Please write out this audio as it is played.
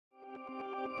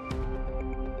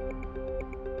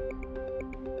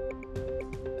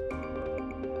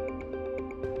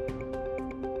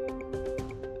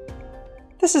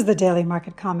This is the Daily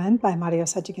Market Comment by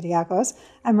Marios Hadjikyriacos.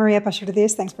 I'm Maria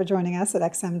Pashurdis. Thanks for joining us at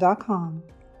XM.com.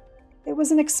 It was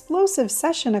an explosive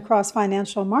session across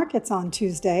financial markets on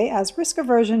Tuesday as risk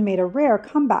aversion made a rare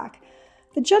comeback.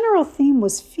 The general theme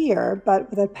was fear, but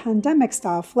with a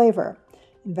pandemic-style flavor.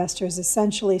 Investors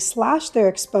essentially slashed their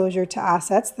exposure to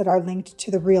assets that are linked to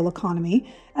the real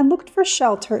economy and looked for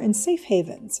shelter in safe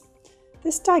havens.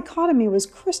 This dichotomy was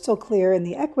crystal clear in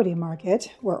the equity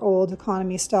market, where old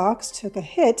economy stocks took a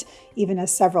hit, even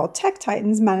as several tech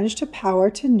titans managed to power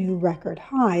to new record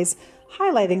highs,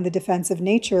 highlighting the defensive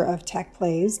nature of tech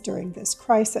plays during this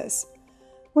crisis.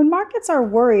 When markets are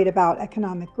worried about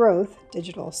economic growth,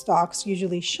 digital stocks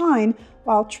usually shine,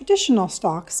 while traditional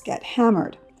stocks get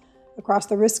hammered. Across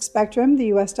the risk spectrum,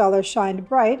 the US dollar shined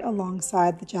bright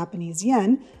alongside the Japanese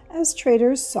yen as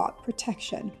traders sought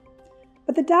protection.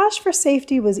 But the dash for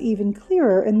safety was even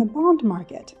clearer in the bond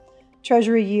market.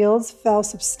 Treasury yields fell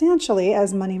substantially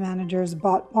as money managers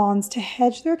bought bonds to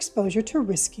hedge their exposure to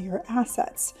riskier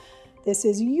assets. This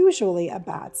is usually a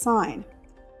bad sign.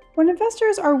 When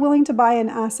investors are willing to buy an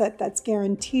asset that's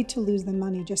guaranteed to lose the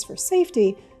money just for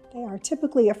safety, they are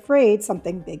typically afraid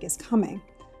something big is coming.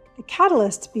 The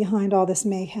catalyst behind all this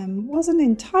mayhem wasn't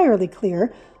entirely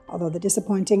clear, although the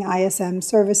disappointing ISM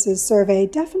Services survey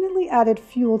definitely added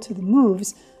fuel to the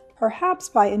moves, perhaps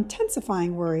by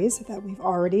intensifying worries that we've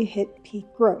already hit peak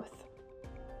growth.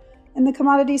 In the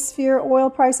commodity sphere, oil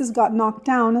prices got knocked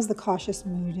down as the cautious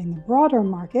mood in the broader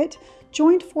market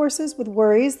joined forces with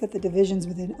worries that the divisions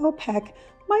within OPEC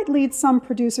might lead some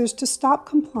producers to stop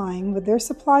complying with their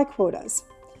supply quotas.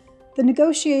 The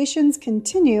negotiations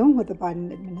continue, with the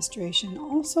Biden administration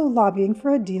also lobbying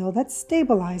for a deal that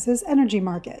stabilizes energy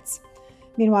markets.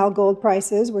 Meanwhile, gold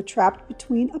prices were trapped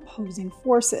between opposing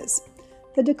forces.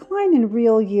 The decline in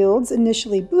real yields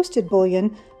initially boosted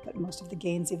bullion, but most of the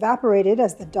gains evaporated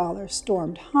as the dollar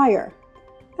stormed higher.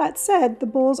 That said, the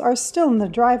bulls are still in the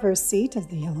driver's seat as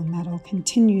the yellow metal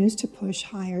continues to push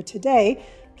higher today,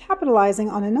 capitalizing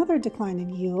on another decline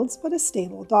in yields but a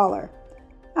stable dollar.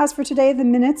 As for today, the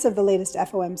minutes of the latest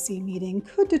FOMC meeting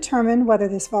could determine whether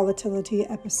this volatility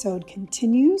episode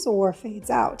continues or fades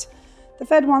out. The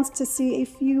Fed wants to see a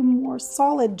few more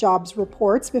solid jobs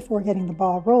reports before getting the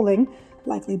ball rolling,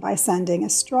 likely by sending a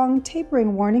strong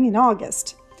tapering warning in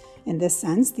August. In this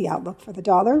sense, the outlook for the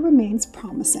dollar remains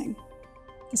promising.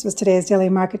 This was today's Daily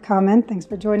Market Comment. Thanks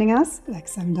for joining us at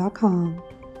XM.com.